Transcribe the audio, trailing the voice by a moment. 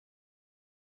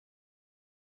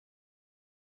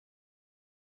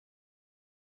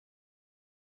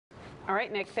All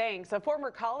right, Nick, thanks. A former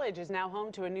college is now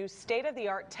home to a new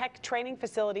state-of-the-art tech training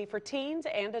facility for teens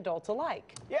and adults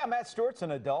alike. Yeah, Matt Stewart's an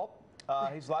adult.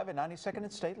 He's live at 92nd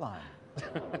and State Line.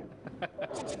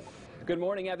 Good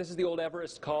morning. Yeah, this is the old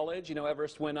Everest College. You know,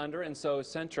 Everest went under, and so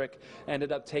Centriq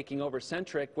ended up taking over.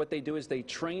 Centriq, what they do is they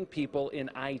train people in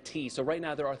IT. So right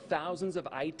now there are thousands of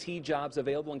IT jobs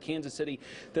available in Kansas City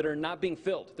that are not being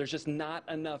filled. There's just not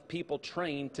enough people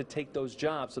trained to take those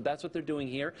jobs. So that's what they're doing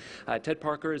here. Ted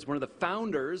Parker is one of the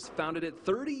founders, founded it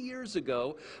 30 years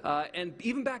ago. And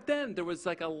even back then, there was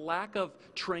like a lack of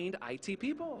trained IT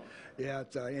people. Yeah,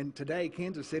 and today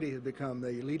Kansas City has become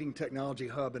the leading technology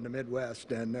hub in the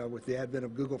Midwest, and with the advent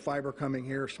of Google Fiber coming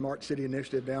here, Smart City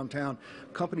Initiative downtown,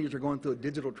 companies are going through a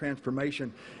digital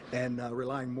transformation and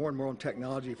relying more and more on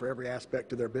technology for every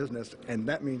aspect of their business, and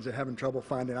that means they're having trouble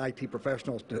finding IT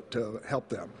professionals to help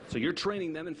them. So you're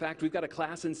training them. In fact, we've got a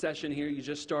class in session here. You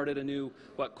just started a new,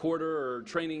 quarter or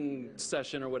training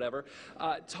session or whatever.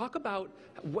 Talk about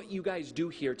what you guys do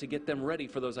here to get them ready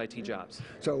for those IT jobs.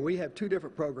 So we have two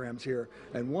different programs here,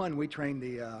 and one, we train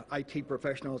the IT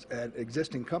professionals at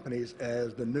existing companies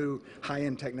as the new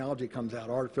high-end technology comes out,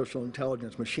 artificial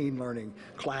intelligence, machine learning,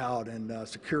 cloud, and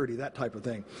security, that type of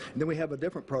thing. And then we have a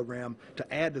different program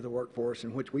to add to the workforce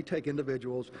in which we take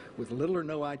individuals with little or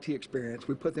no IT experience.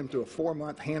 We put them through a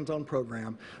 4-month hands-on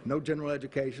program, no general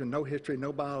education, no history,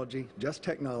 no biology, just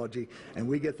technology, and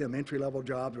we get them entry-level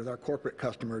jobs with our corporate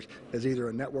customers as either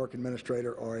a network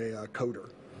administrator or a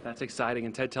coder. That's exciting,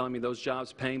 and Ted telling me those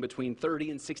jobs paying between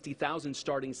 $30,000 and $60,000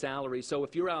 starting salary. So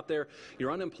if you're out there,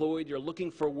 you're unemployed, you're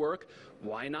looking for work,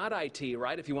 why not IT,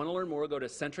 right? If you want to learn more, go to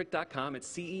Centriq.com. It's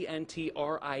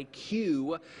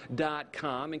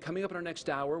CENTRIQ.com. And coming up in our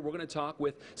next hour, we're going to talk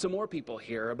with some more people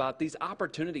here about these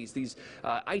opportunities, these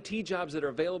IT jobs that are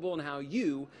available and how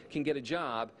you can get a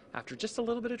job after just a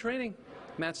little bit of training.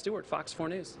 Matt Stewart, Fox 4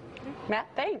 News. Matt,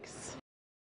 thanks.